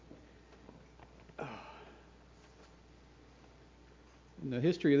In the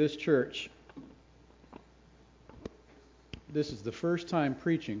history of this church, this is the first time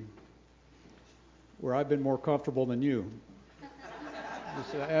preaching where I've been more comfortable than you.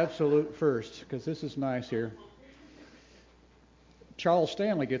 It's an absolute first, because this is nice here. Charles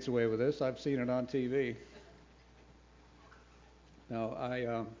Stanley gets away with this. I've seen it on TV. Now,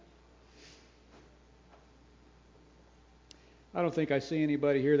 I don't think I see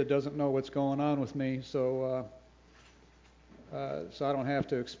anybody here that doesn't know what's going on with me, so I don't have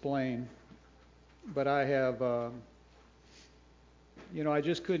to explain. But I have, I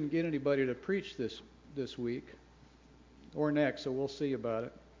just couldn't get anybody to preach this week or next, so we'll see about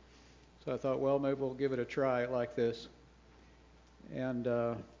it. So I thought, well, maybe we'll give it a try like this, and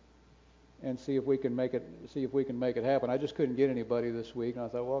see if we can make it happen. I just couldn't get anybody this week, and I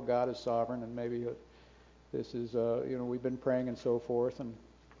thought, well, God is sovereign, and maybe this is, we've been praying and so forth, and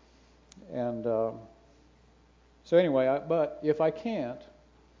so anyway. But if I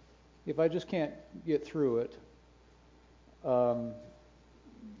just can't get through it,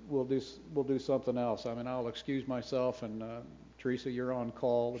 we'll do something else. I mean, I'll excuse myself, and Teresa, you're on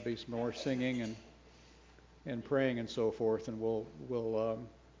call. There'll be some more singing and praying and so forth, and we'll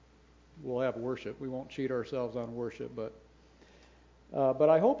have worship. We won't cheat ourselves on worship, but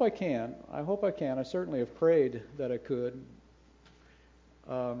I hope I can. I certainly have prayed that I could.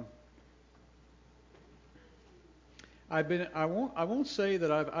 I won't say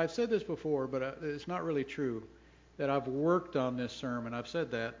that I've said this before, but it's not really true, that I've worked on this sermon. I've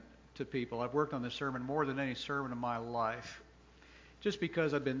said that to people. I've worked on this sermon more than any sermon in my life, just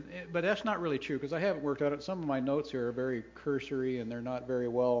because but that's not really true, because I haven't worked on it. Some of my notes here are very cursory, and they're not very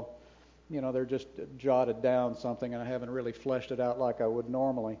well, they're just jotted down something, and I haven't really fleshed it out like I would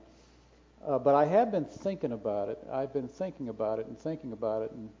normally. But I have been thinking about it. I've been thinking about it and thinking about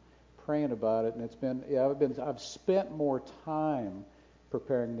it and praying about it, and I've spent more time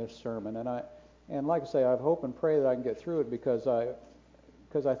preparing this sermon, and like I say, I hope and pray that I can get through it, because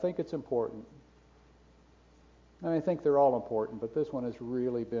I think it's important. I think they're all important, but this one has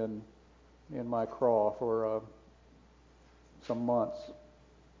really been in my craw for some months.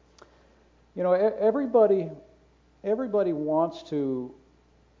 Everybody wants to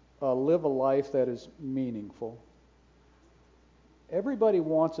live a life that is meaningful. Everybody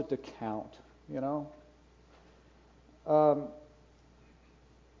wants it to count,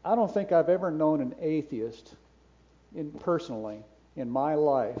 I don't think I've ever known an atheist personally in my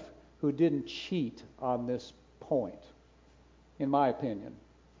life who didn't cheat on this point, in my opinion.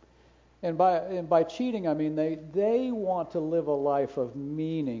 And by cheating, I mean they want to live a life of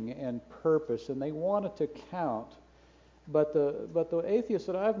meaning and purpose, and they want it to count. But the atheists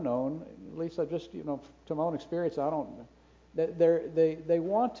that I've known, at least I just to my own experience, they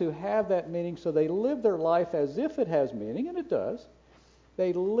want to have that meaning, so they live their life as if it has meaning, and it does.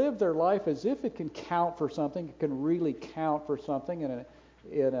 They live their life as if it can count for something. It can really count for something in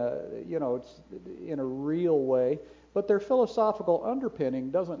a real way. But their philosophical underpinning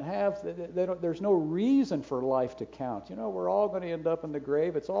doesn't have. There's no reason for life to count. We're all going to end up in the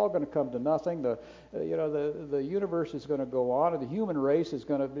grave. It's all going to come to nothing. The universe is going to go on, and the human race is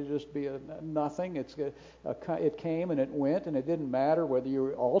going to just be a nothing. It came and it went, and it didn't matter whether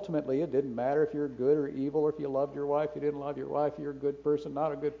it didn't matter if you're good or evil, or if you loved your wife, you didn't love your wife, you're a good person,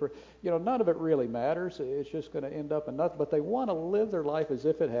 not a good person. None of it really matters. It's just going to end up in nothing. But they want to live their life as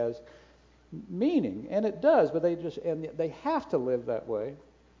if it has meaning, and it does, but they have to live that way.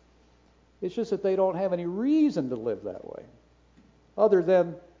 It's just that they don't have any reason to live that way, other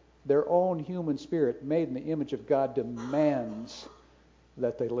than their own human spirit, made in the image of God, demands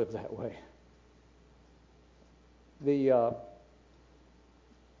that they live that way. The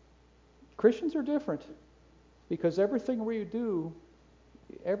Christians are different, because everything we do,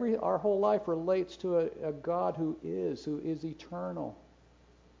 our whole life relates to a God who is eternal,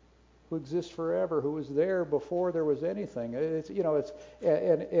 who exists forever, who was there before there was anything.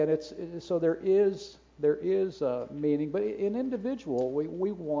 So there is meaning, but in individual,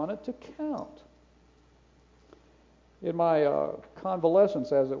 we want it to count. In my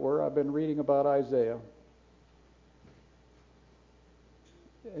convalescence, as it were, I've been reading about Isaiah,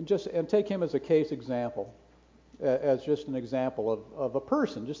 and take him as a case example, as just an example of a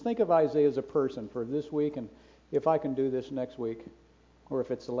person. Just think of Isaiah as a person for this week, and if I can do this next week, or if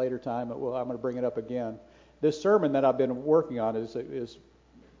it's a later time, I'm going to bring it up again. This sermon that I've been working on is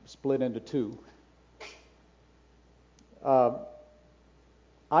split into two.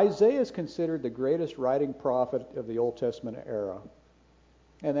 Isaiah is considered the greatest writing prophet of the Old Testament era,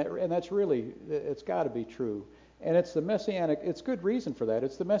 and that's really, it's got to be true. And it's the messianic. It's good reason for that.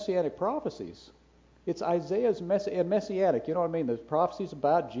 It's the messianic prophecies It's Isaiah's messianic. You know what I mean? The prophecies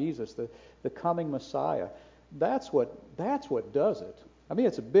about Jesus, the coming Messiah. That's what does it. I mean,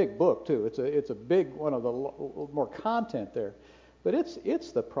 it's a big book too. It's a big one of the more content there, but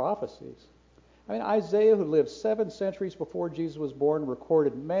it's the prophecies. I mean, Isaiah, who lived 7 centuries before Jesus was born,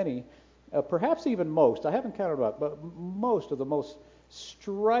 recorded many, perhaps even most. I haven't counted up, but most of the most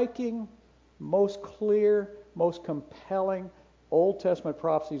striking, most clear, most compelling Old Testament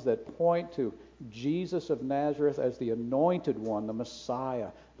prophecies that point to Jesus of Nazareth as the anointed one, the Messiah,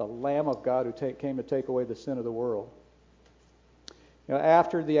 the Lamb of God who came to take away the sin of the world. You know,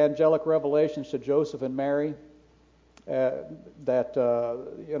 after the angelic revelations to Joseph and Mary, that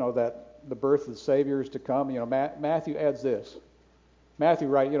the birth of the Savior is to come. You know, Matthew adds this. Matthew,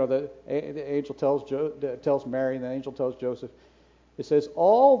 right? You know, the angel tells Mary, and the angel tells Joseph. It says,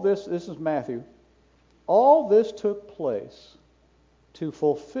 all this. This is Matthew. All this took place to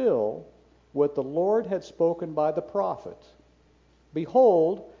fulfill what the Lord had spoken by the prophet.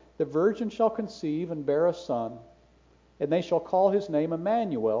 Behold, the virgin shall conceive and bear a son, and they shall call his name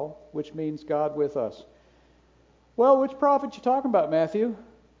Emmanuel, which means God with us. Well, which prophet you talking about, Matthew?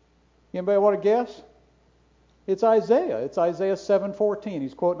 Anybody want to guess? It's Isaiah. It's Isaiah 7:14.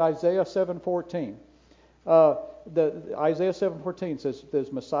 He's quoting Isaiah 7:14. Isaiah 7:14 says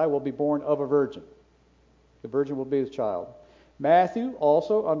this Messiah will be born of a virgin. The virgin will be his child. Matthew,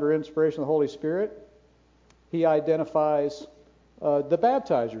 also under inspiration of the Holy Spirit, he identifies the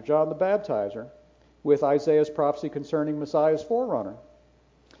baptizer, John the Baptizer, with Isaiah's prophecy concerning Messiah's forerunner.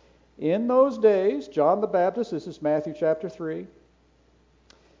 In those days, John the Baptist, this is Matthew chapter 3,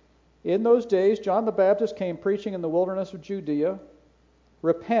 in those days, John the Baptist came preaching in the wilderness of Judea, saying,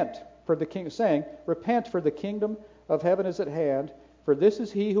 repent, for the kingdom of heaven is at hand, for this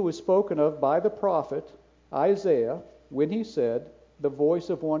is he who was spoken of by the prophet Isaiah, when he said, the voice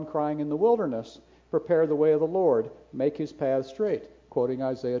of one crying in the wilderness, prepare the way of the Lord, make his path straight, quoting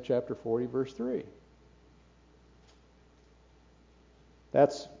Isaiah chapter 40, verse 3.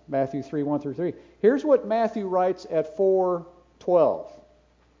 That's Matthew 3, 1 through 3. Here's what Matthew writes at 4:12.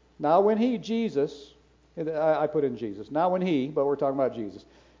 Now when he, Jesus, I put in Jesus. Now when he, but we're talking about Jesus.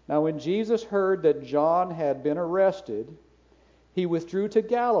 Now when Jesus heard that John had been arrested, he withdrew to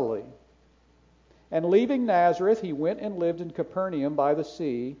Galilee. And leaving Nazareth, he went and lived in Capernaum by the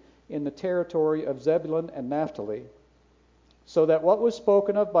sea, in the territory of Zebulun and Naphtali, so that what was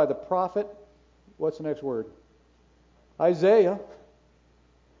spoken of by the prophet, what's the next word? Isaiah,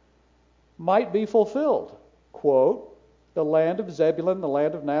 might be fulfilled. Quote, the land of Zebulun, the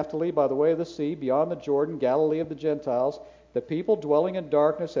land of Naphtali, by the way of the sea, beyond the Jordan, Galilee of the Gentiles, the people dwelling in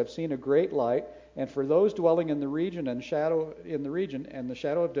darkness have seen a great light, and for those dwelling in the region and the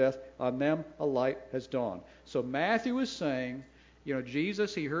shadow of death, on them a light has dawned. So Matthew is saying, you know,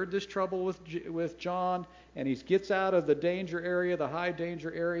 Jesus, he heard this trouble with John, and he gets out of the danger area, the high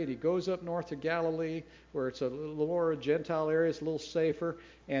danger area, and he goes up north to Galilee, where it's a little more Gentile area, it's a little safer.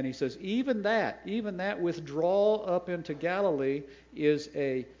 And he says, even that withdrawal up into Galilee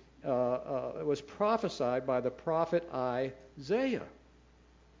was prophesied by the prophet Isaiah.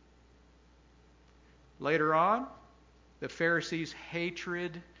 Later on, the Pharisees'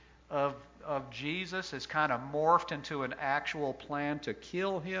 hatred of Jesus has kind of morphed into an actual plan to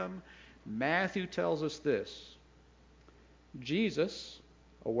kill him. Matthew tells us this. Jesus,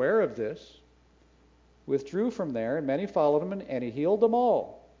 aware of this, withdrew from there, and many followed him, and he healed them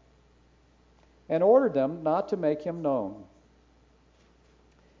all, and ordered them not to make him known.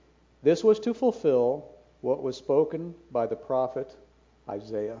 This was to fulfill what was spoken by the prophet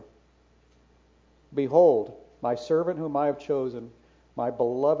Isaiah. Behold, my servant whom I have chosen, my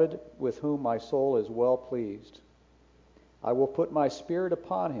beloved with whom my soul is well pleased. I will put my spirit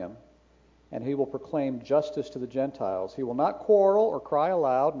upon him, and he will proclaim justice to the Gentiles. He will not quarrel or cry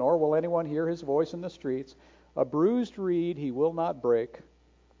aloud, nor will anyone hear his voice in the streets. A bruised reed he will not break,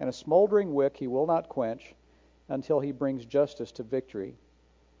 and a smoldering wick he will not quench, until he brings justice to victory.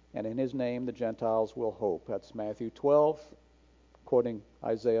 And in his name the Gentiles will hope. That's Matthew 12, quoting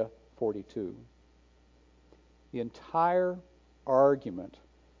Isaiah 42. The entire argument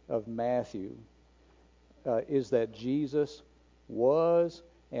of Matthew is that Jesus was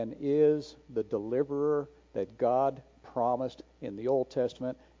and is the deliverer that God promised in the Old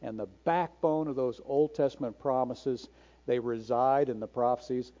Testament, and the backbone of those Old Testament promises, they reside in the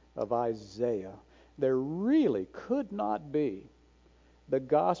prophecies of Isaiah. There really could not be the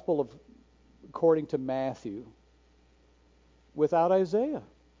gospel according to Matthew without Isaiah.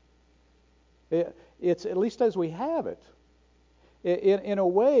 It's at least as we have it. In a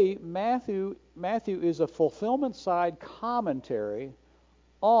way, Matthew is a fulfillment side commentary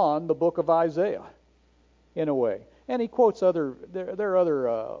on the book of Isaiah. in a way. And he quotes there are other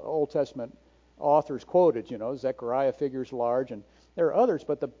Old Testament authors quoted, Zechariah figures large, and there are others,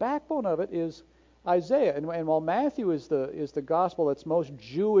 but the backbone of it is Isaiah. And while Matthew is the gospel that's most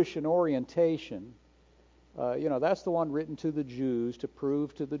Jewish in orientation, that's the one written to the Jews to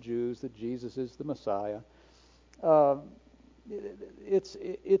prove to the Jews that Jesus is the Messiah.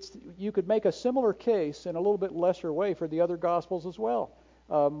 You could make a similar case in a little bit lesser way for the other Gospels as well,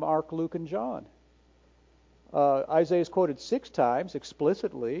 Mark, Luke, and John. Isaiah is quoted 6 times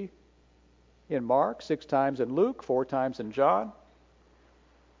explicitly in Mark, 6 times in Luke, 4 times in John.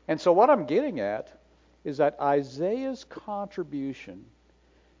 And so what I'm getting at is that Isaiah's contribution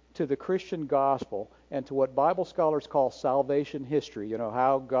to the Christian gospel and to what Bible scholars call salvation history,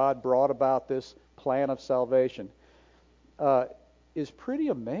 how God brought about this plan of salvation, is pretty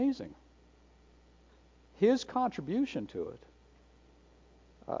amazing. His contribution to it.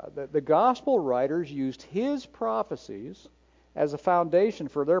 The gospel writers used his prophecies as a foundation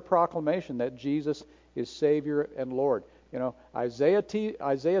for their proclamation that Jesus is Savior and Lord. Isaiah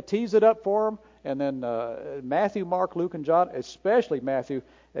tees it up for them, and then Matthew, Mark, Luke, and John, especially Matthew,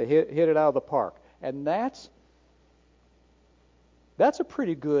 hit it out of the park. And that's a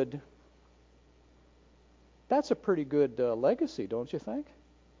pretty good legacy, don't you think?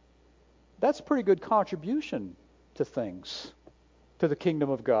 That's a pretty good contribution to things, to the kingdom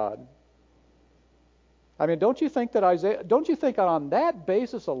of God. I mean, don't you think on that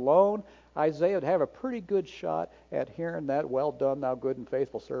basis alone, Isaiah would have a pretty good shot at hearing that, "Well done, thou good and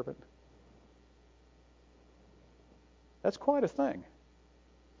faithful servant"? That's quite a thing.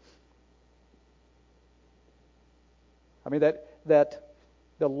 I mean, that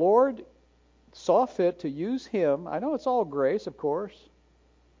the Lord saw fit to use him. I know it's all grace, of course.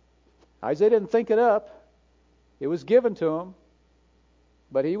 Isaiah didn't think it up. It was given to him.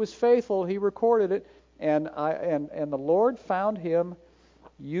 But he was faithful. He recorded it. And the Lord found him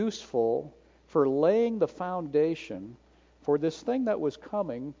useful for laying the foundation for this thing that was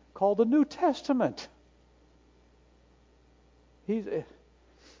coming called the New Testament.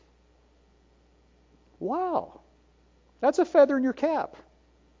 Wow. That's a feather in your cap.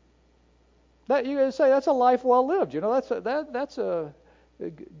 That you say that's a life well lived. That's a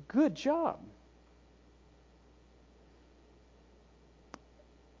good job.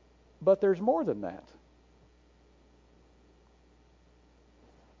 But there's more than that.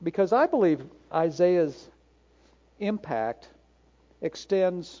 Because I believe Isaiah's impact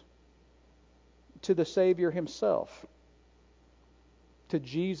extends to the Savior himself, to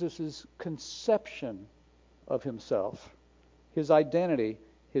Jesus' conception of himself, his identity,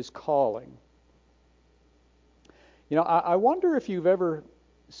 his calling. I wonder if you've ever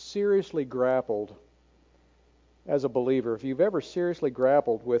seriously grappled as a believer, if you've ever seriously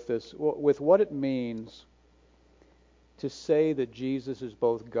grappled with this, with what it means to say that Jesus is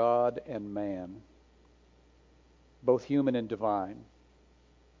both God and man, both human and divine.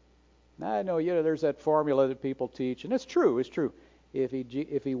 Now, I know, there's that formula that people teach, and it's true. If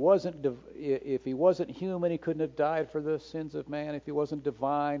he wasn't human, he couldn't have died for the sins of man. If he wasn't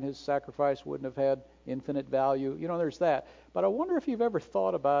divine, his sacrifice wouldn't have had infinite value. There's that. But I wonder if you've ever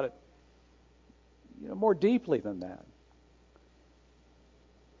thought about it, more deeply than that.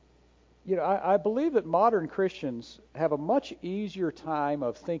 I believe that modern Christians have a much easier time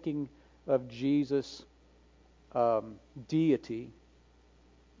of thinking of Jesus' deity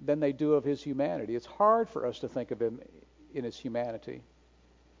than they do of his humanity. It's hard for us to think of him in his humanity.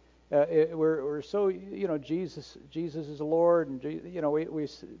 We're so, Jesus is the Lord, and we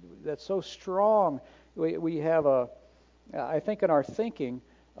that's so strong. We have I think in our thinking,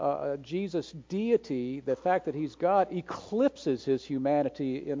 Jesus' deity, the fact that he's God, eclipses his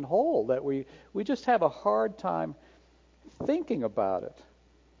humanity in whole. That we just have a hard time thinking about it.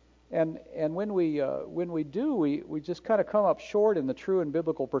 And when we do, we just kind of come up short in the true and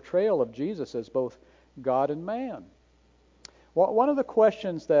biblical portrayal of Jesus as both God and man. One of the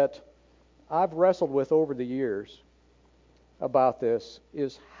questions that I've wrestled with over the years about this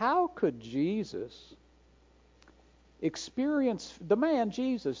is, how could Jesus experience, the man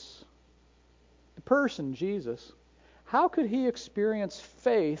Jesus, the person Jesus, how could he experience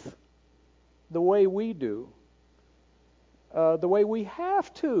faith the way we do, the way we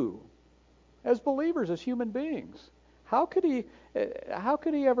have to as believers, as human beings? How could he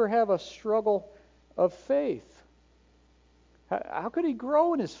ever have a struggle of faith? How could he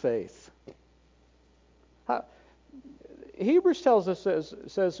grow in his faith? Hebrews tells us,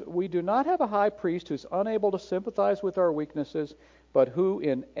 says, we do not have a high priest who's unable to sympathize with our weaknesses, but who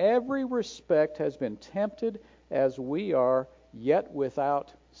in every respect has been tempted as we are, yet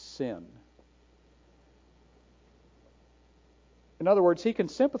without sin. In other words, he can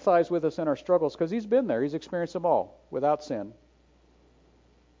sympathize with us in our struggles because he's been there. He's experienced them all without sin.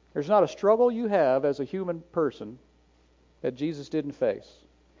 There's not a struggle you have as a human person that Jesus didn't face.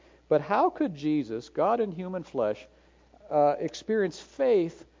 But how could Jesus, God in human flesh, experience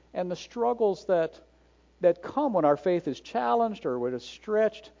faith and the struggles that come when our faith is challenged or when it's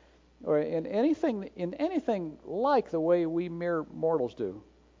stretched, or in anything like the way we mere mortals do?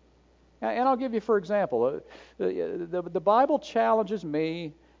 And I'll give you, for example, the Bible challenges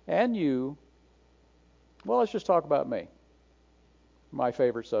me and you. Well, let's just talk about me, my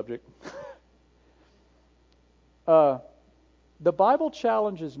favorite subject. The Bible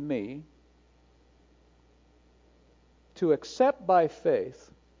challenges me to accept by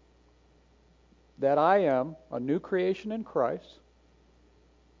faith that I am a new creation in Christ.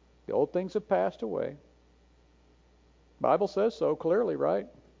 The old things have passed away. The Bible says so clearly, right?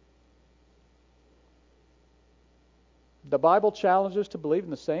 The Bible challenges us to believe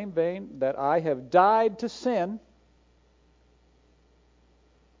in the same vein that I have died to sin.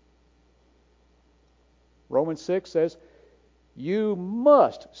 Romans 6 says, you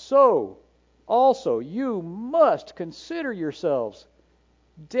must consider yourselves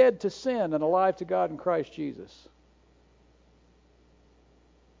dead to sin and alive to God in Christ Jesus.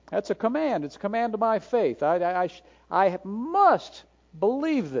 That's a command. It's a command to my faith. I must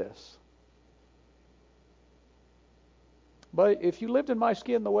believe this. But if you lived in my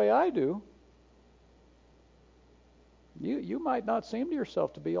skin the way I do, you might not seem to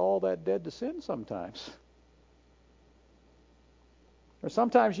yourself to be all that dead to sin sometimes. Or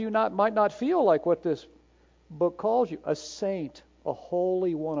sometimes you might not feel like what this book calls you, a saint, a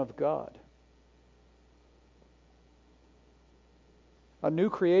holy one of God. A new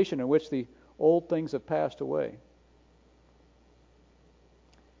creation in which the old things have passed away.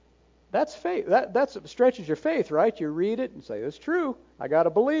 That's faith. That stretches your faith, right? You read it and say, it's true. I got to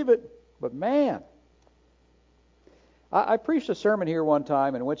believe it. But man, I preached a sermon here one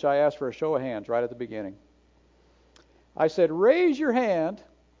time in which I asked for a show of hands right at the beginning. I said, raise your hand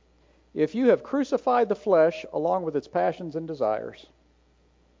if you have crucified the flesh along with its passions and desires.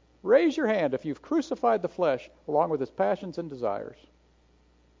 Raise your hand if you've crucified the flesh along with its passions and desires.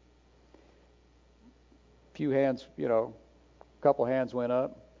 A few hands, a couple hands went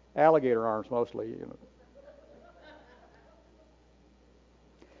up. Alligator arms mostly.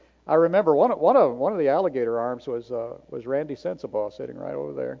 I remember one of the alligator arms was Randy Sensabaugh sitting right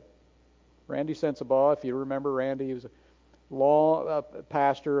over there. Randy Sensabaugh, if you remember Randy, he was a long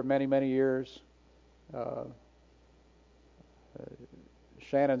pastor of many years.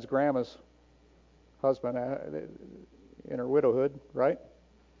 Shannon's grandma's husband in her widowhood, right?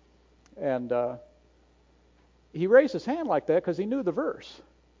 And he raised his hand like that because he knew the verse.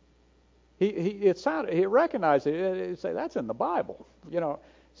 He recognized it. He'd say, that's in the Bible,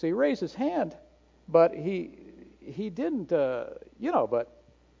 So he raised his hand, but he didn't, but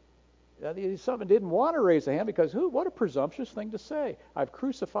someone didn't want to raise a hand because what a presumptuous thing to say. I've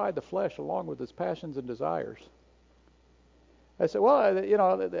crucified the flesh along with its passions and desires. I said, well,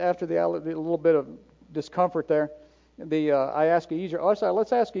 after the little bit of discomfort there, I asked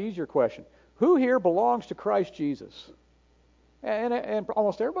let's ask an easier question. Who here belongs to Christ Jesus? And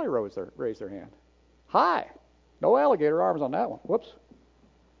almost everybody raised their hand. High. No alligator arms on that one. Whoops.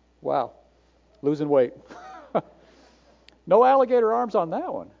 Wow. Losing weight. No alligator arms on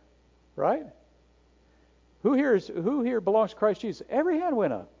that one. Right? Who here belongs to Christ Jesus? Every hand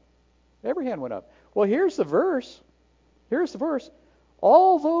went up. Every hand went up. Well, here's the verse.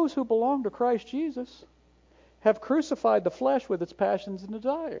 All those who belong to Christ Jesus have crucified the flesh with its passions and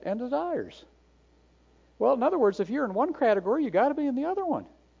desires. Well, in other words, if you're in one category, you got to be in the other one.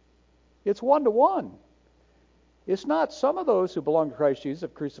 It's 1-to-1. It's not some of those who belong to Christ Jesus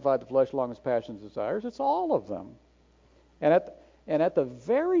have crucified the flesh along with its passions and desires. It's all of them. And at the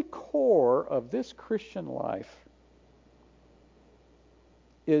very core of this Christian life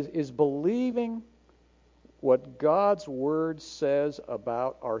is believing what God's Word says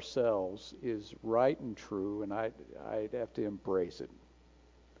about ourselves is right and true, and I'd have to embrace it.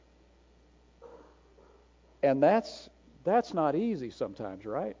 And that's not easy sometimes,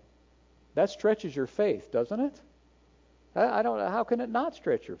 right? That stretches your faith, doesn't it? I don't know. How can it not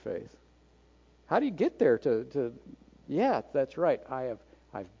stretch your faith? How do you get there to yeah, that's right. I've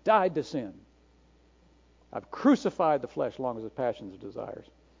died to sin. I've crucified the flesh along with its passions and desires.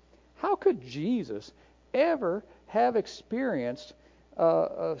 How could Jesus ever have experienced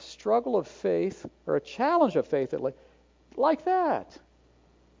a struggle of faith or a challenge of faith like that?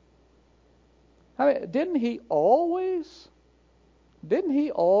 I mean, didn't he always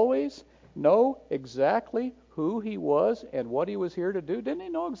know exactly who he was and what he was here to do? Didn't he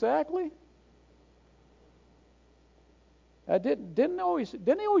know exactly? Didn't he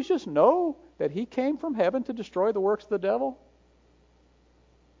always just know that he came from heaven to destroy the works of the devil?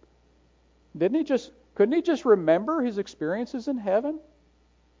 Couldn't he just remember his experiences in heaven?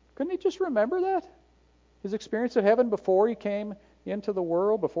 Couldn't he just remember that? His experience of heaven before he came into the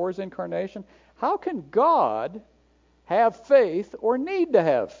world, before his incarnation? How can God have faith or need to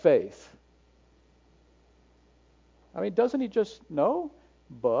have faith? I mean, doesn't he just know?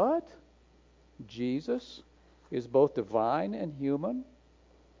 But Jesus is both divine and human,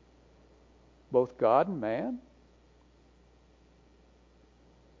 both God and man.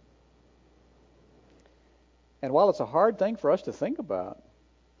 And while it's a hard thing for us to think about,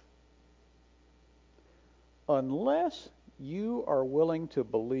 unless you are willing to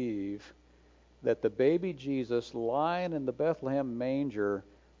believe that the baby Jesus lying in the Bethlehem manger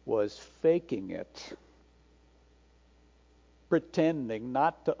was faking it, pretending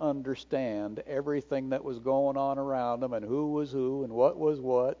not to understand everything that was going on around him and who was who and what was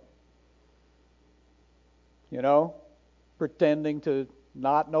what, pretending to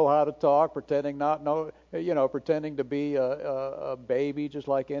not know how to talk, pretending to be a baby just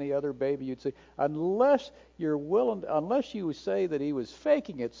like any other baby you'd see. Unless you say that he was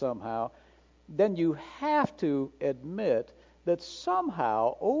faking it somehow, then you have to admit that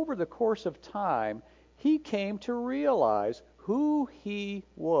somehow over the course of time he came to realize who he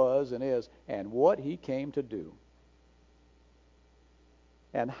was and is and what he came to do.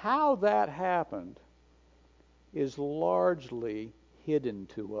 And how that happened is largely hidden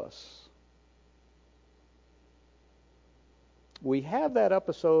to us. We have that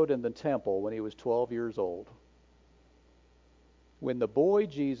episode in the temple when he was 12 years old, when the boy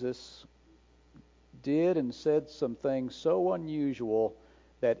Jesus did and said some things so unusual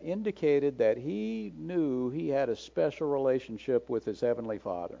that indicated that he knew he had a special relationship with his heavenly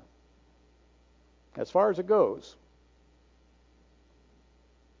Father. As far as it goes.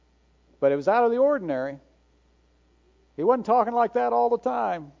 But it was out of the ordinary. He wasn't talking like that all the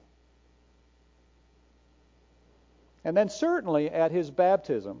time. And then certainly at his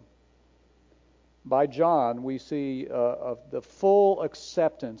baptism by John, we see of the full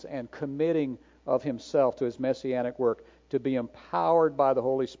acceptance and committing of himself to his messianic work, to be empowered by the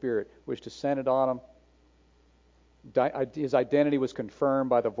Holy Spirit, which descended on him. His identity was confirmed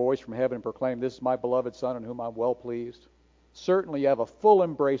by the voice from heaven and proclaimed, "This is my beloved Son in whom I'm well pleased." Certainly you have a full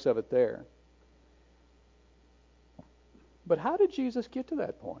embrace of it there. But how did Jesus get to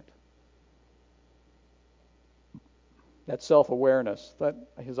that point? That self-awareness, that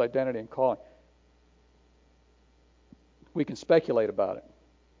his identity and calling. We can speculate about it.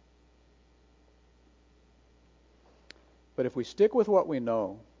 But if we stick with what we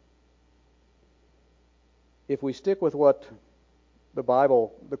know, if we stick with what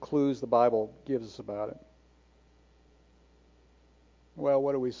the clues the Bible gives us about it, well,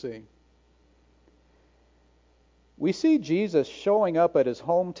 what do we see? We see Jesus showing up at his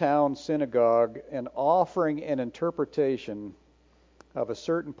hometown synagogue and offering an interpretation of a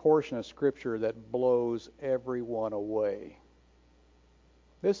certain portion of Scripture that blows everyone away.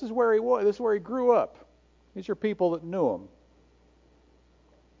 This is where he was. This is where he grew up. These are people that knew him.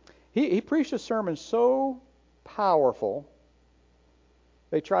 He preached a sermon so powerful,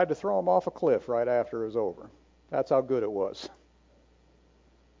 they tried to throw him off a cliff right after it was over. That's how good it was.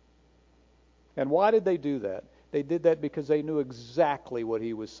 And why did they do that? They did that because they knew exactly what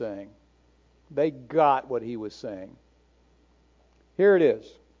he was saying. They got what he was saying. Here it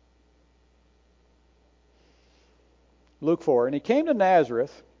is. Luke 4. And he came to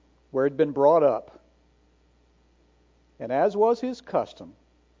Nazareth, where he'd been brought up. And as was his custom,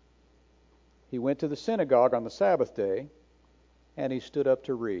 he went to the synagogue on the Sabbath day, and he stood up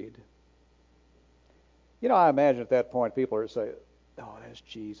to read. I imagine at that point people are saying, "Oh, that's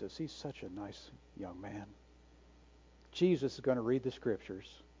Jesus. He's such a nice young man. Jesus is going to read the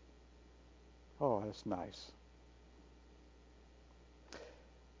Scriptures. Oh, that's nice."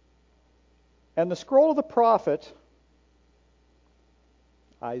 And the scroll of the prophet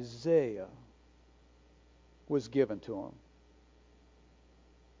Isaiah was given to him.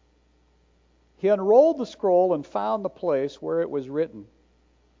 He unrolled the scroll and found the place where it was written,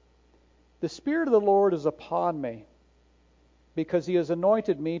 "The Spirit of the Lord is upon me, because he has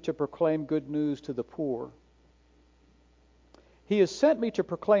anointed me to proclaim good news to the poor. He has sent me to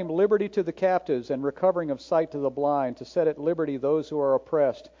proclaim liberty to the captives and recovering of sight to the blind, to set at liberty those who are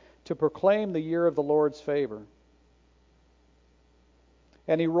oppressed, to proclaim the year of the Lord's favor."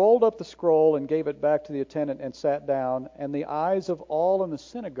 And he rolled up the scroll and gave it back to the attendant and sat down, and the eyes of all in the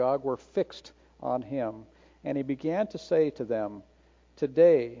synagogue were fixed on him. And he began to say to them,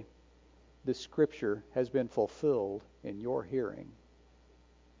 "Today the scripture has been fulfilled in your hearing."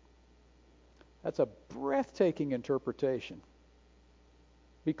 That's a breathtaking interpretation.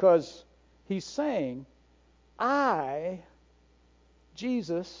 Because he's saying, I,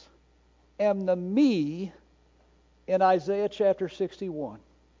 Jesus, am the me in Isaiah chapter 61.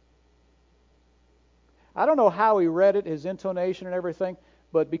 I don't know how he read it, his intonation and everything,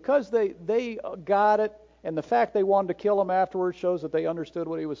 but because they got it, and the fact they wanted to kill him afterwards shows that they understood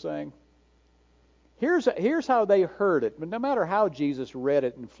what he was saying. Here's how they heard it, but no matter how Jesus read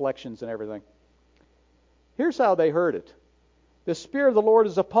it, inflections and everything. Here's how they heard it. The Spirit of the Lord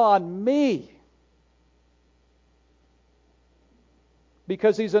is upon me,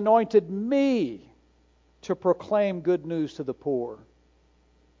 because he's anointed me to proclaim good news to the poor.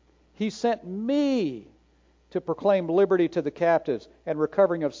 He sent me to proclaim liberty to the captives and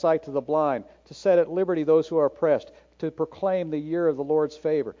recovering of sight to the blind, to set at liberty those who are oppressed, to proclaim the year of the Lord's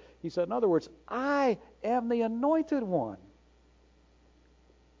favor. He said, in other words, I am the anointed one.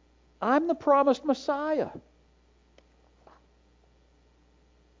 I'm the promised Messiah.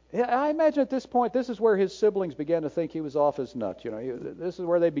 I imagine at this point, this is where his siblings began to think he was off his nut. This is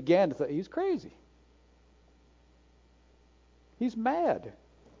where they began to think he's crazy. He's mad.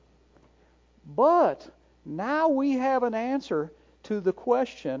 But now we have an answer to the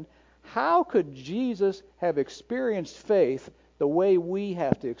question, how could Jesus have experienced faith the way we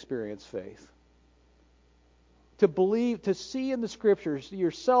have to experience faith? To believe, to see in the Scriptures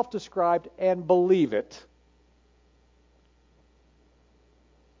yourself described and believe it.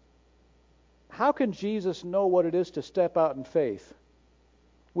 How can Jesus know what it is to step out in faith?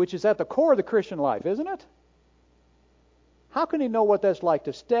 Which is at the core of the Christian life, isn't it? How can he know what that's like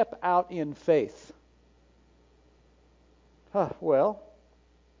to step out in faith? Well,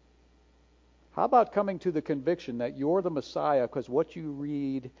 how about coming to the conviction that you're the Messiah because what you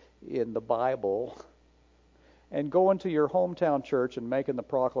read in the Bible, and going to your hometown church and making the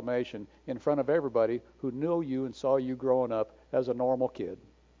proclamation in front of everybody who knew you and saw you growing up as a normal kid?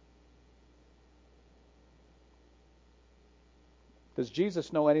 Does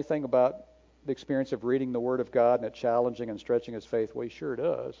Jesus know anything about the experience of reading the Word of God and it challenging and stretching his faith? Well, he sure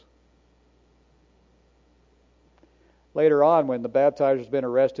does. Later on, when the baptizer's been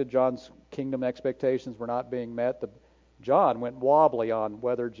arrested, John's kingdom expectations were not being met. John went wobbly on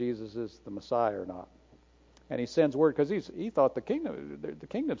whether Jesus is the Messiah or not. And he sends word because he thought the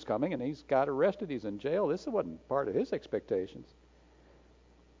kingdom's coming, and he's got arrested. He's in jail. This wasn't part of his expectations.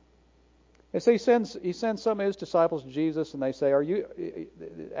 And so he sends some of his disciples to Jesus, and they say,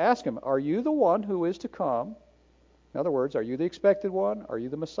 ask him, are you the one who is to come? In other words, are you the expected one? Are you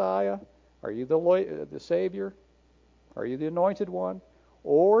the Messiah? Are you the Savior? Are you the anointed one?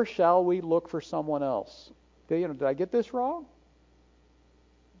 Or shall we look for someone else? Did I get this wrong?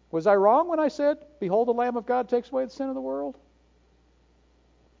 Was I wrong when I said, behold, the Lamb of God takes away the sin of the world?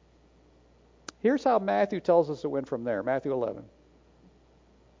 Here's how Matthew tells us it went from there. Matthew 11.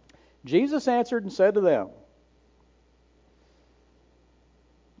 Jesus answered and said to them,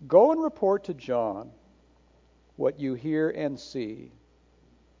 go and report to John what you hear and see.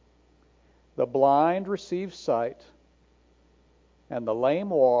 The blind receive sight, and the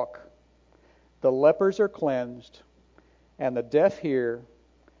lame walk, the lepers are cleansed, and the deaf hear,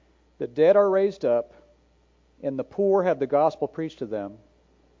 the dead are raised up, and the poor have the gospel preached to them,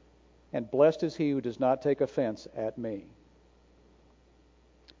 and blessed is he who does not take offense at me.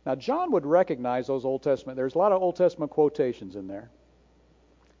 Now, John would recognize those Old Testament. There's a lot of Old Testament quotations in there.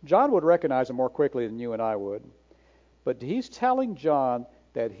 John would recognize them more quickly than you and I would. But he's telling John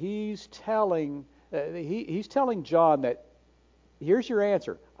that he's telling John that here's your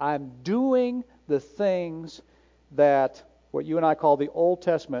answer. I'm doing the things that what you and I call the Old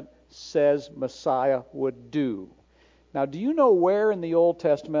Testament says Messiah would do. Now, do you know where in the Old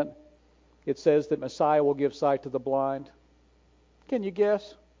Testament it says that Messiah will give sight to the blind? Can you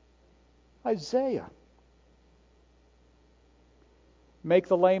guess? Isaiah. Make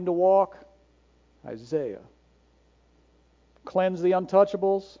the lame to walk? Isaiah. Cleanse the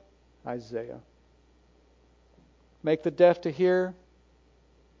untouchables? Isaiah. Make the deaf to hear?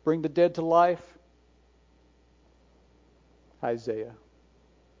 Bring the dead to life? Isaiah.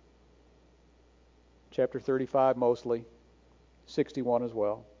 Chapter 35 mostly. 61 as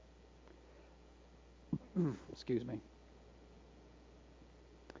well. Excuse me.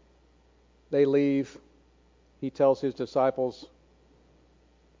 They leave. He tells his disciples,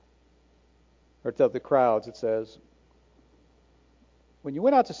 or to the crowds, it says, when you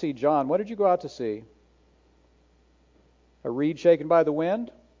went out to see John, what did you go out to see? A reed shaken by the wind?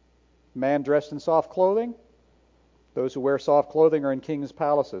 A man dressed in soft clothing? Those who wear soft clothing are in kings'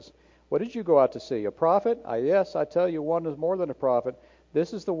 palaces. What did you go out to see? A prophet? Yes, I tell you, one is more than a prophet.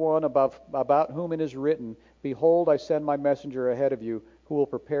 This is the one about whom it is written, Behold, I send my messenger ahead of you, who will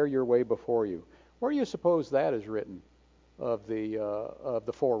prepare your way before you. Where do you suppose that is written of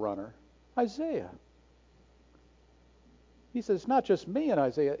the forerunner? Isaiah. He says, it's not just me in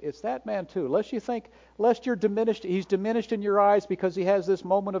Isaiah, it's that man too. Lest you're diminished, he's diminished in your eyes because he has this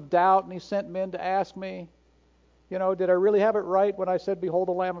moment of doubt and he sent men to ask me, did I really have it right when I said, Behold,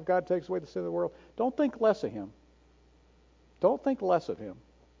 the Lamb of God takes away the sin of the world? Don't think less of him. Don't think less of him.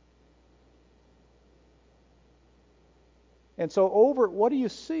 And so what do you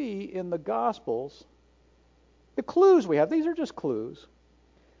see in the Gospels? The clues we have, these are just clues.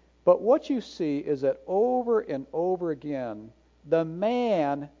 But what you see is that over and over again, the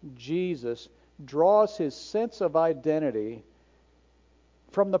man, Jesus, draws his sense of identity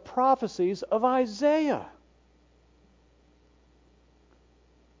from the prophecies of Isaiah.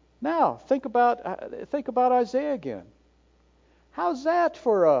 Now, think about Isaiah again. How's that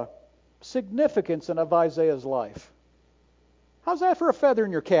for a significance of Isaiah's life? How's that for a feather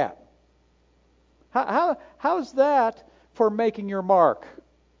in your cap? How's that for making your mark,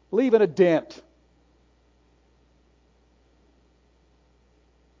 leaving a dent?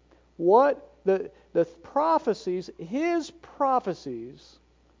 What the prophecies, his prophecies,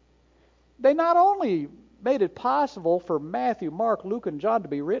 they not only made it possible for Matthew, Mark, Luke, and John to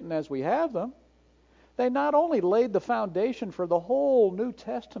be written as we have them, they not only laid the foundation for the whole New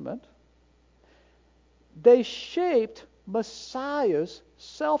Testament, they shaped Messiah's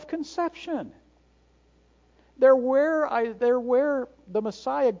self-conception. They're where the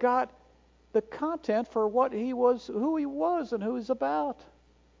Messiah got the content for what he was, who he was, and who he's about.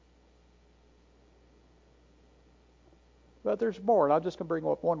 But there's more, and I'm just going to bring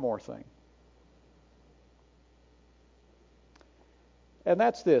up one more thing. And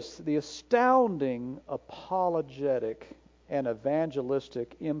that's this, the astounding apologetic and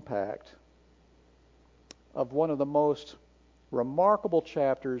evangelistic impact of one of the most remarkable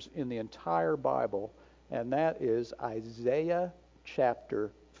chapters in the entire Bible, and that is Isaiah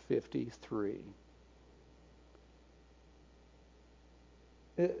chapter 53.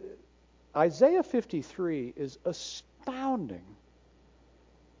 Isaiah 53 is astounding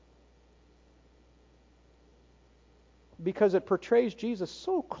because it portrays Jesus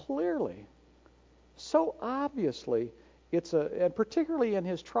so clearly, so obviously. And particularly in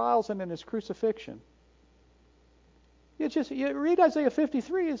his trials and in his crucifixion. You read Isaiah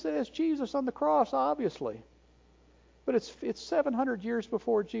 53, it says Jesus on the cross, obviously. But it's 700 years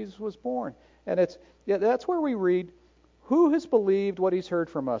before Jesus was born. And that's where we read, Who has believed what he's heard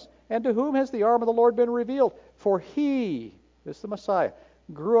from us? And to whom has the arm of the Lord been revealed? For he, this is the Messiah,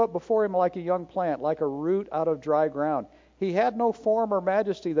 grew up before him like a young plant, like a root out of dry ground. He had no form or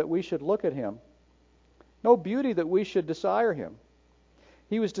majesty that we should look at him, no beauty that we should desire him.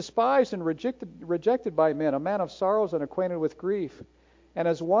 He was despised and rejected by men, a man of sorrows and acquainted with grief. And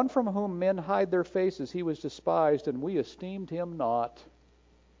as one from whom men hide their faces, he was despised, and we esteemed him not.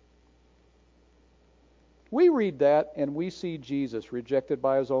 We read that, and we see Jesus rejected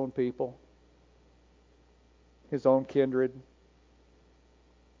by his own people, his own kindred.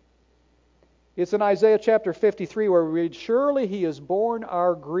 It's in Isaiah chapter 53 where we read, Surely he has borne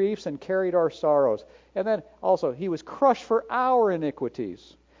our griefs and carried our sorrows. And then also, he was crushed for our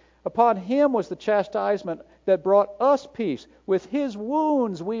iniquities. Upon him was the chastisement that brought us peace. With his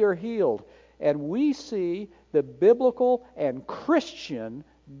wounds we are healed. And we see the biblical and Christian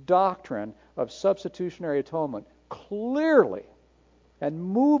doctrine of substitutionary atonement clearly and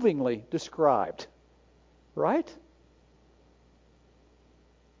movingly described. Right?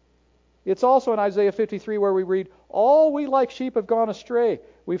 It's also in Isaiah 53 where we read, All we like sheep have gone astray.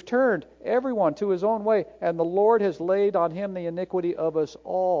 We've turned everyone to his own way, and the Lord has laid on him the iniquity of us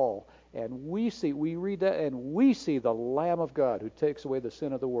all. And we read that, and we see the Lamb of God who takes away the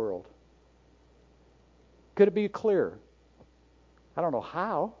sin of the world. Could it be clearer? I don't know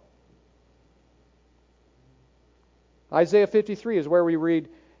how. Isaiah 53 is where we read,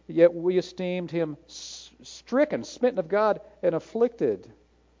 Yet we esteemed him stricken, smitten of God, and afflicted.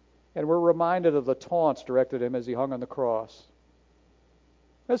 And we're reminded of the taunts directed at him as he hung on the cross.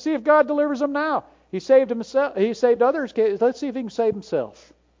 Let's see if God delivers him now. He saved himself. He saved others. Let's see if he can save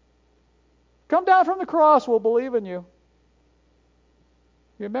himself. Come down from the cross. We'll believe in you.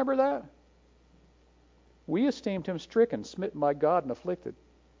 You remember that? We esteemed him stricken, smitten by God, and afflicted.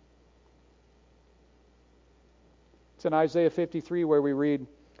 It's in Isaiah 53 where we read,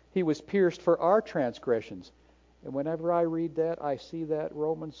 He was pierced for our transgressions. And whenever I read that, I see that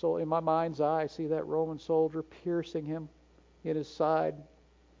Roman soldier, in my mind's eye, I see that Roman soldier piercing him in his side.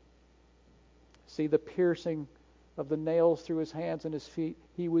 See the piercing of the nails through his hands and his feet.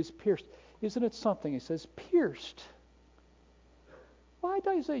 He was pierced. Isn't it something? He says, pierced. Why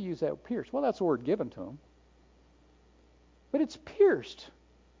did Isaiah use that, pierced? Well, that's the word given to him. But it's pierced.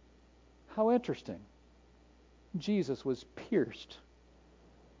 How interesting. Jesus was pierced.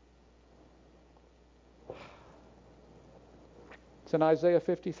 It's in Isaiah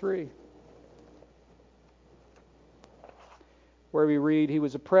 53, where we read, He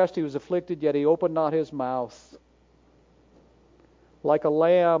was oppressed, He was afflicted, yet He opened not His mouth. Like a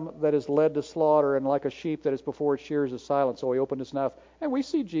lamb that is led to slaughter, and like a sheep that is before its shearers is silent, so He opened His mouth. And we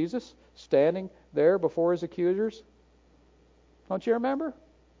see Jesus standing there before His accusers. Don't you remember?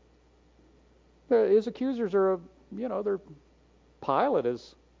 His accusers are, their Pilate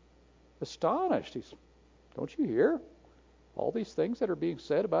is astonished. Don't you hear all these things that are being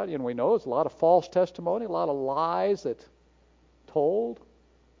said about you? And we know it's a lot of false testimony, a lot of lies that told.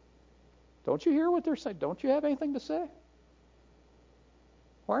 Don't you hear what they're saying? Don't you have anything to say?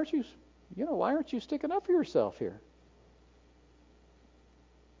 Why aren't you sticking up for yourself here?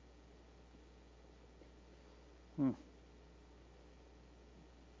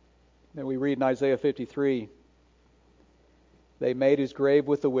 Then we read in Isaiah 53, they made His grave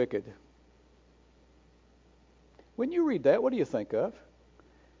with the wicked. When you read that, what do you think of?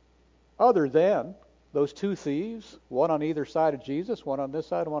 Other than those two thieves, one on either side of Jesus, one on this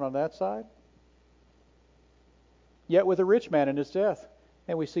side, one on that side. Yet with a rich man in his death.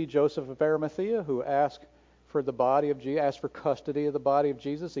 And we see Joseph of Arimathea, who asked for the body of Jesus, asked for custody of the body of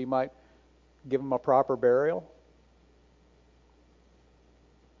Jesus. He might give him a proper burial.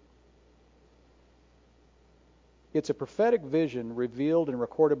 It's a prophetic vision revealed and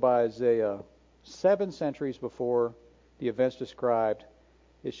recorded by Isaiah 7 centuries before the events described.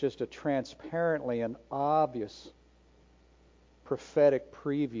 It's just a transparently and obvious prophetic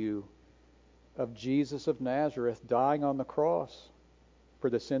preview of Jesus of Nazareth dying on the cross for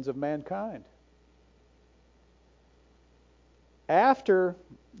the sins of mankind. After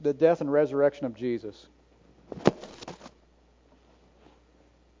the death and resurrection of Jesus,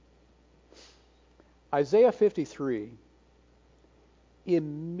 Isaiah 53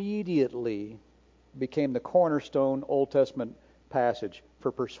 immediately became the cornerstone Old Testament passage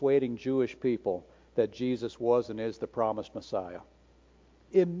for persuading Jewish people that Jesus was and is the promised Messiah.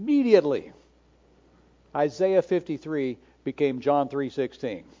 Immediately, Isaiah 53 became John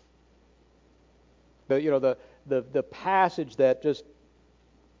 3:16. The passage that just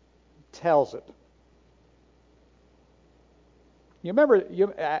tells it. You remember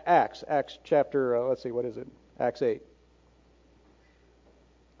Acts chapter, what is it? Acts 8.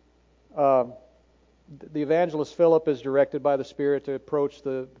 The evangelist Philip is directed by the Spirit to approach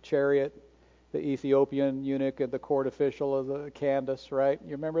the chariot, the Ethiopian eunuch and the court official of the Candace, right?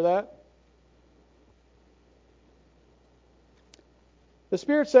 You remember that? The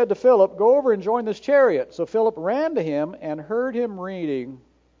Spirit said to Philip, "Go over and join this chariot." So Philip ran to him and heard him reading.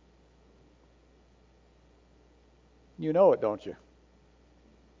 You know it, don't you?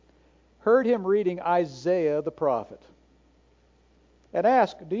 Heard him reading Isaiah the prophet. And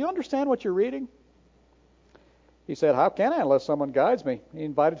asked, "Do you understand what you're reading?" He said, "How can I unless someone guides me?" He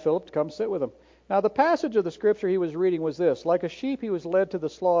invited Philip to come sit with him. Now the passage of the scripture he was reading was this: like a sheep he was led to the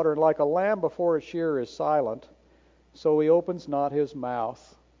slaughter, and like a lamb before its shearer is silent, so he opens not his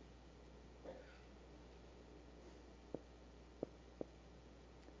mouth.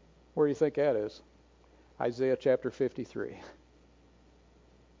 Where do you think that is? Isaiah chapter 53.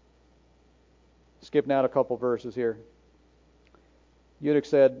 Skip now to a couple verses here. Eunuch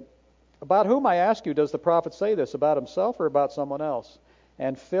said, "About whom, I ask you, does the prophet say this? About himself or about someone else?"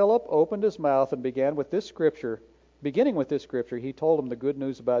 And Philip opened his mouth and beginning with this scripture, he told him the good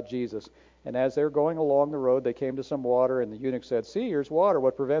news about Jesus. And as they were going along the road, they came to some water, and the eunuch said, "See, here's water.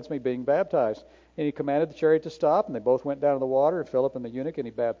 What prevents me being baptized?" And he commanded the chariot to stop, and they both went down to the water, Philip and the eunuch, and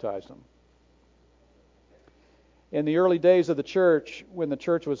he baptized them. In the early days of the church, when the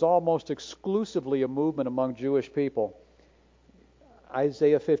church was almost exclusively a movement among Jewish people,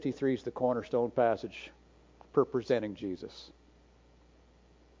 Isaiah 53 is the cornerstone passage for presenting Jesus.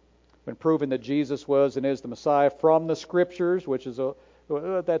 When proving that Jesus was and is the Messiah from the Scriptures, which is at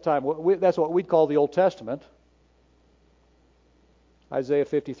that time, that's what we'd call the Old Testament. Isaiah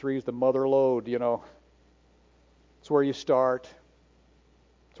 53 is the mother lode, It's where you start.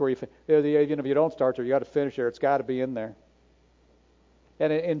 It's where even if you don't start there, you got to finish there. It's got to be in there.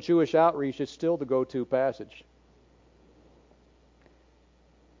 And in Jewish outreach, it's still the go-to passage.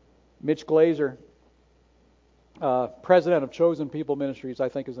 Mitch Glaser President of Chosen People Ministries, I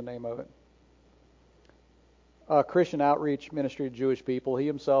think is the name of it. Christian outreach ministry to Jewish people. He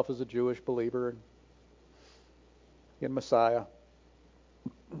himself is a Jewish believer in Messiah.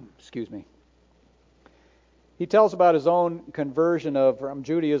 Excuse me. He tells about his own conversion from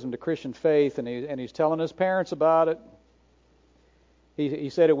Judaism to Christian faith, and he's telling his parents about it. He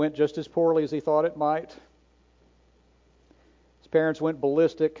said it went just as poorly as he thought it might. His parents went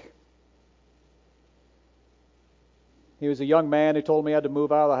ballistic. He was a young man who told me he had to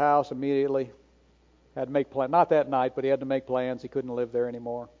move out of the house immediately. Had to make plans, not that night, but he had to make plans. He couldn't live there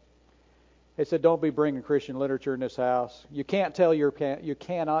anymore. They said, "Don't be bringing Christian literature in this house. You cannot tell your grandparents. You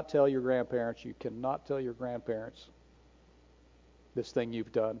cannot tell your grandparents this thing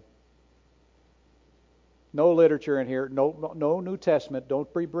you've done. No literature in here. No New Testament.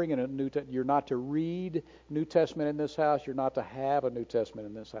 Don't be bringing a New Testament. You're not to read New Testament in this house. You're not to have a New Testament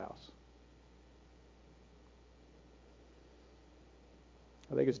in this house."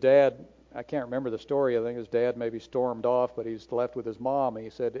 I think his dad, I can't remember the story. I think his dad maybe stormed off, but he's left with his mom. He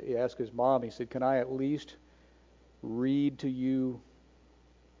asked his mom, he said, "Can I at least read to you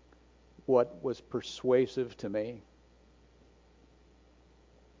what was persuasive to me?"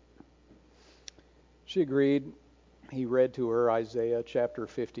 She agreed. He read to her Isaiah chapter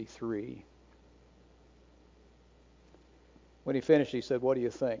 53. When he finished, he said, "What do you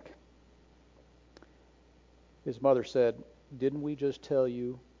think?" His mother said, "Didn't we just tell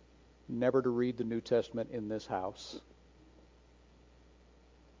you never to read the New Testament in this house?"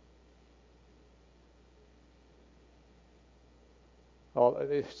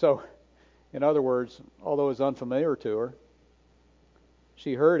 So, in other words, although it was unfamiliar to her,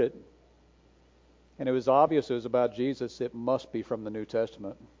 she heard it, and it was obvious it was about Jesus. It must be from the New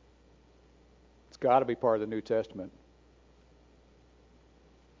Testament. It's got to be part of the New Testament.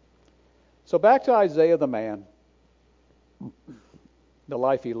 So back to Isaiah the man, the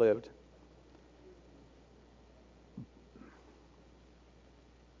life he lived.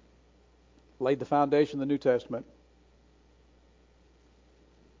 Laid the foundation of the New Testament,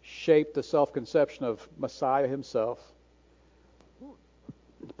 shaped the self-conception of Messiah himself,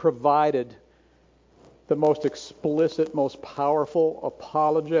 provided the most explicit, most powerful,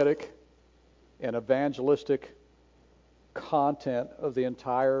 apologetic, and evangelistic content of the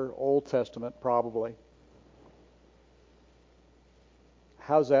entire Old Testament, probably.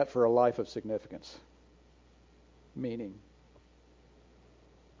 How's that for a life of significance? Meaning.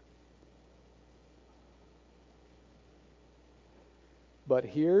 But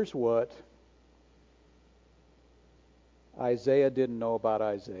here's what Isaiah didn't know about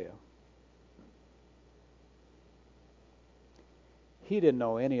Isaiah. He didn't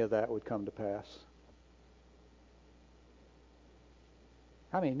know any of that would come to pass.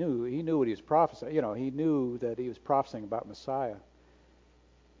 I mean, he knew what he was prophesying. He knew that he was prophesying about Messiah.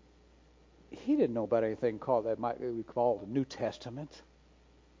 He didn't know about anything that might be called the New Testament.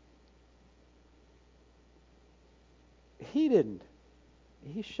 He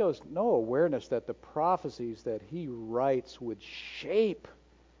shows no awareness that the prophecies that he writes would shape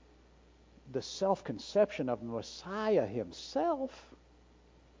the self-conception of Messiah himself.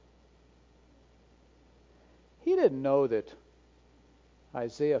 He didn't know that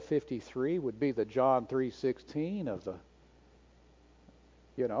Isaiah 53 would be the John 3:16 of the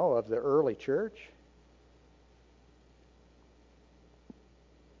early church.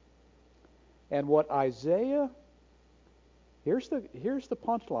 And what Isaiah, here's the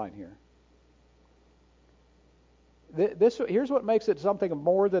punchline here. Here's what makes it something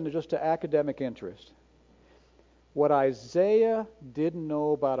more than just an academic interest. What Isaiah didn't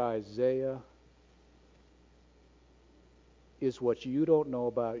know about Isaiah is what you don't know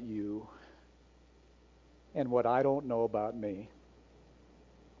about you and what I don't know about me.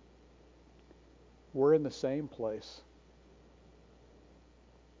 We're in the same place.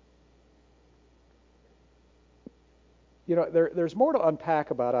 There's more to unpack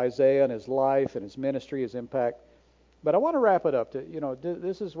about Isaiah and his life and his ministry, his impact. But I want to wrap it up.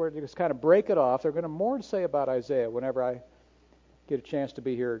 This is where just kind of break it off. There's going to be more to say about Isaiah whenever I get a chance to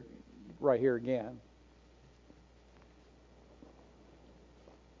be here, right here again.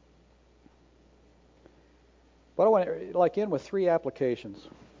 But I want to end with 3 applications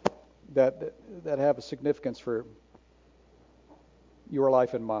that have a significance for your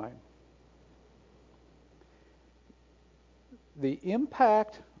life and mine. The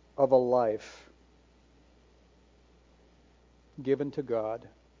impact of a life given to God,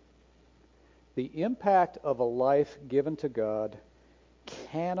 the impact of a life given to God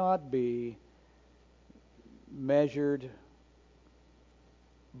cannot be measured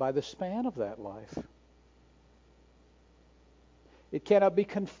by the span of that life. It cannot be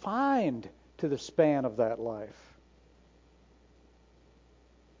confined to the span of that life.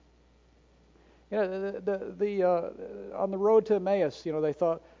 You know, on the road to Emmaus, you know, they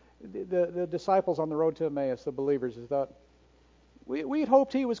thought, the disciples on the road to Emmaus, the believers, they thought, we'd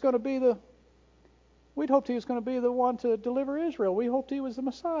hoped he was going to be the one to deliver Israel. We hoped he was the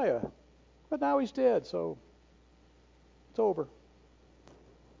Messiah, but now he's dead, so it's over.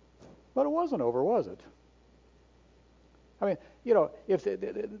 But it wasn't over, was it? I mean, you know,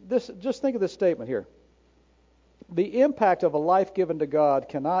 just think of this statement here. The impact of a life given to God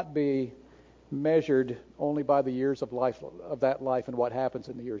cannot be measured only by the years of that life and what happens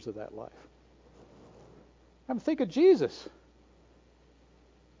in the years of that life. I mean, think of Jesus.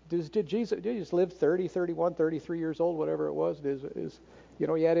 Did Jesus live 30, 31, 33 years old, whatever it was? You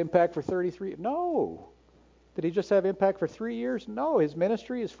know, he had impact for 33? No. Did he just have impact for 3 years? No. His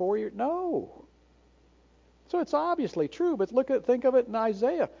ministry is 4 years? No. So it's obviously true, but think of it in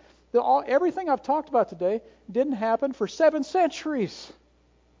Isaiah. Everything I've talked about today didn't happen for 7 centuries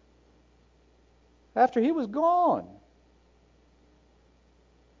after he was gone.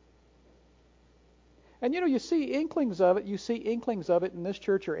 And you know, you see inklings of it. You see inklings of it in this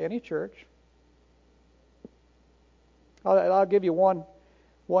church or any church. I'll give you one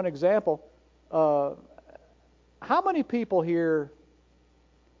example. How many people here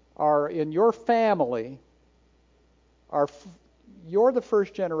are in your family? You're the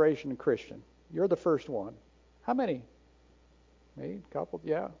first generation Christian. You're the first one. How many? Maybe a couple.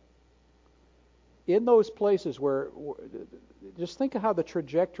 Yeah. In those places where, just think of how the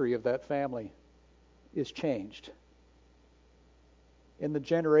trajectory of that family is changed. In the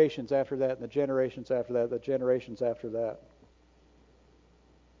generations after that, and the generations after that, the generations after that.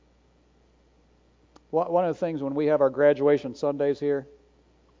 One of the things when we have our graduation Sundays here,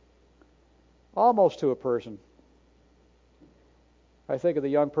 almost to a person, I think of the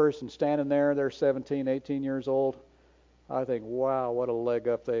young person standing there, they're 17, 18 years old. I think, wow, what a leg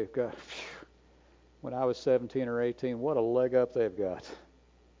up they've got. When I was 17 or 18, what a leg up they've got.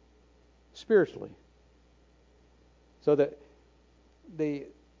 Spiritually. So that the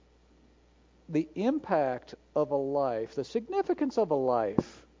impact of a life, the significance of a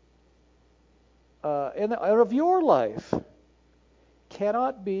life, and of your life,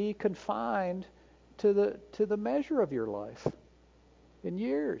 cannot be confined to the measure of your life in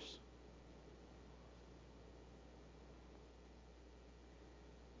years.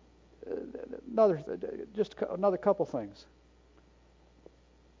 Another couple things.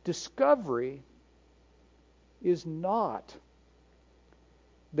 Discovery is not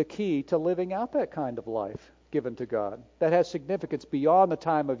the key to living out that kind of life given to God that has significance beyond the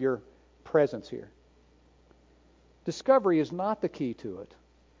time of your presence here. Discovery is not the key to it.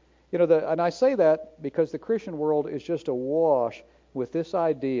 You know, and I say that because the Christian world is just awash with this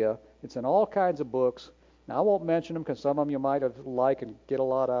idea. It's in all kinds of books. Now, I won't mention them because some of them you might have liked and get a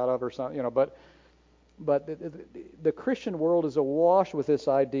lot out of or something, you know, but the Christian world is awash with this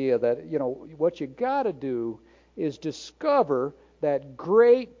idea that, you know, what you got to do is discover that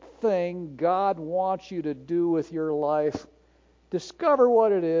great thing God wants you to do with your life. Discover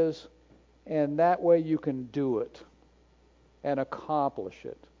what it is, and that way you can do it and accomplish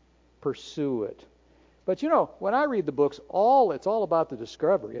it, pursue it. But you know, when I read the books, it's all about the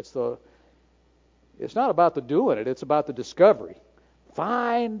discovery. It's not about the doing it, it's about the discovery.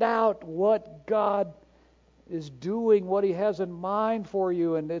 Find out what God is doing, what He has in mind for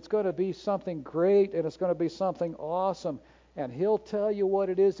you, and it's going to be something great, and it's going to be something awesome. And He'll tell you what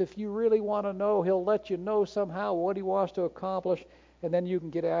it is. If you really want to know, He'll let you know somehow what He wants to accomplish, and then you can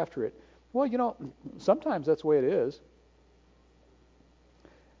get after it. Well, you know, sometimes that's the way it is.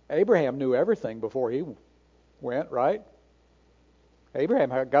 Abraham knew everything before he went, right? Abraham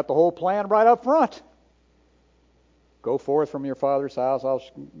had got the whole plan right up front. Go forth from your father's house.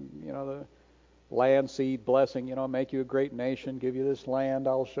 The land, seed, blessing, make you a great nation. Give you this land.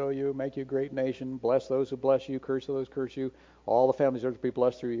 I'll show you. Make you a great nation. Bless those who bless you. Curse those who curse you. All the families are to be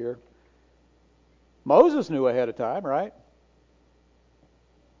blessed through you. Moses knew ahead of time, right?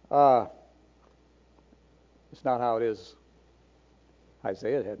 It's not how it is.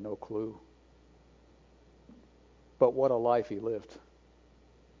 Isaiah had no clue. But what a life he lived.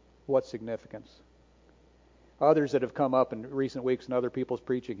 What significance. Others that have come up in recent weeks and other people's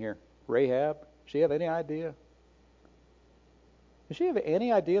preaching here. Rahab, does she have any idea? Does she have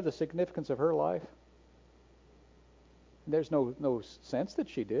any idea of the significance of her life? There's no sense that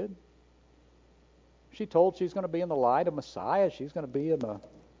she did. She told she's going to be in the light of Messiah. She's going to be in the...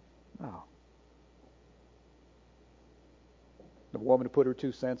 No. The woman who put her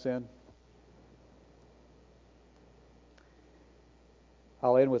 2 cents in.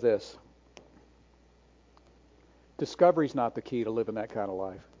 I'll end with this. Discovery's not the key to living that kind of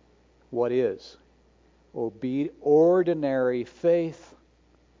life. What is? Ordinary faith,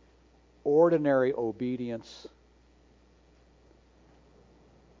 ordinary obedience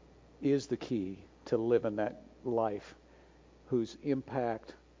is the key to living that life whose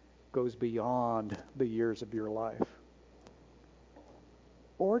impact goes beyond the years of your life.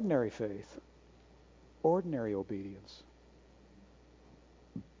 Ordinary faith, ordinary obedience.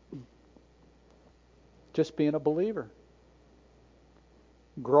 Just being a believer.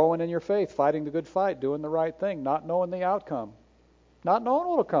 Growing in your faith, fighting the good fight, doing the right thing, not knowing the outcome, not knowing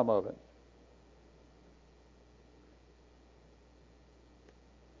what will come of it.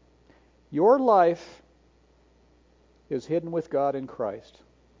 Your life is hidden with God in Christ.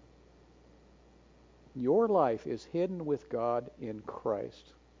 Your life is hidden with God in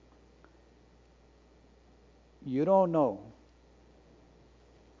Christ. You don't know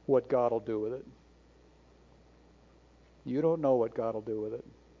what God will do with it. You don't know what God will do with it.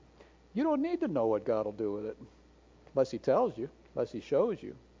 You don't need to know what God will do with it unless He tells you, unless He shows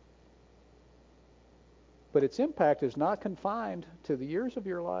you. But its impact is not confined to the years of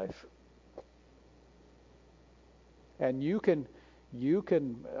your life. And you can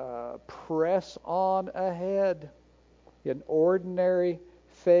press on ahead in ordinary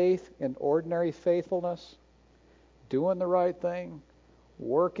faith, in ordinary faithfulness, doing the right thing,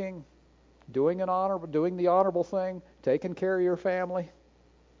 working, doing the honorable thing, taking care of your family,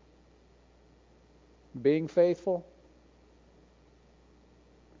 being faithful.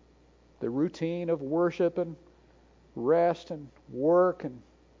 The routine of worship and rest and work and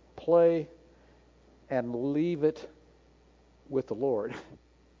play, and leave it with the Lord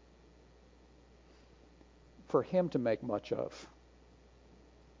for Him to make much of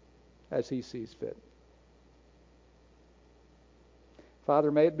as He sees fit.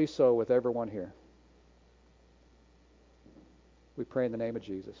 Father, may it be so with everyone here. We pray in the name of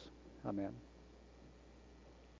Jesus. Amen.